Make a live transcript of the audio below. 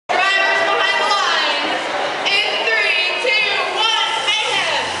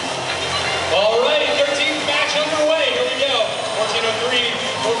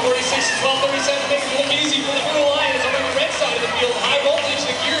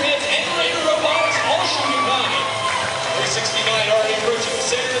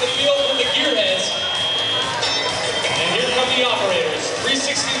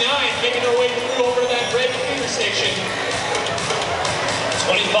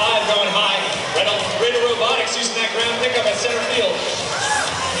pickup at center field.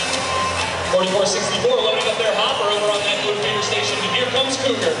 44-64 loading up their hopper over on that blue feeder station. And here comes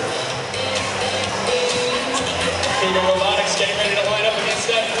Cougar. Cougar Robotics getting ready to line up against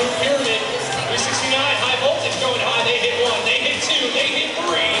that blue pyramid. 369, high voltage going high. They hit 1, they hit 2, they hit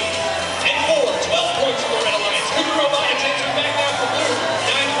 3, and 4. 12 points for the Red Alliance. Cougar Robotics entering back now for blue.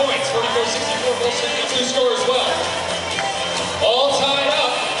 9 points. 44-64 bolstering the blue score as well. All tied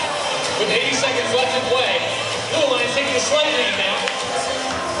up with 80 seconds left in play. Blue Alliance taking a slight lead now.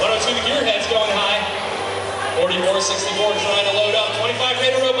 102 the gearheads going high. 44-64 trying to load up. 25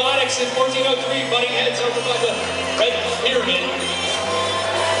 Raider Robotics and 1403 butting heads over by the red pyramid.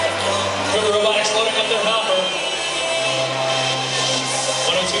 Cougar Robotics loading up their hopper.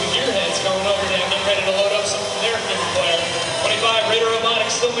 102 the gearheads going over there, getting ready to load up some from their favorite player. 25 Raider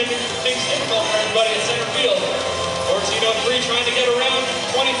Robotics still making things difficult for everybody at center field. 1403 trying to get around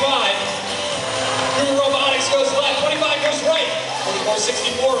 25. Cougar Robotics goes left, 25 goes right.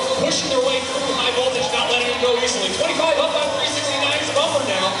 44-64 pushing their way through high voltage, not letting them go easily. 25 up on 369 is a bumper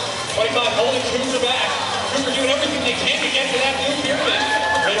now. 25 holding Cougar back. Cougar doing everything they can to get to that blue pyramid.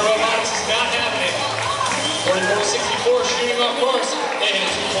 Raider Robotics is not having it. 44-64 shooting off course. They hit a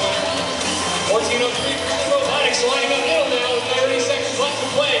 2-pointer. 1403 Robotics lining up middle now with 30 seconds left to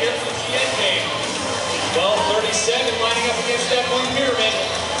play here for the end game. 12:37 lining up against that blue pyramid.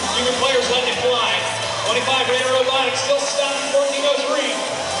 Human players letting it fly. 25 Raider Robotics still stopping 1403.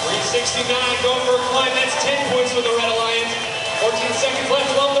 369 going for a climb. That's 10 points for the Red Alliance. 14 seconds left.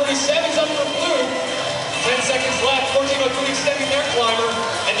 12:37's up for blue. 10 seconds left. 1403 extending their climber,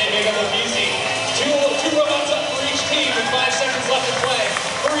 and they make it look easy. Two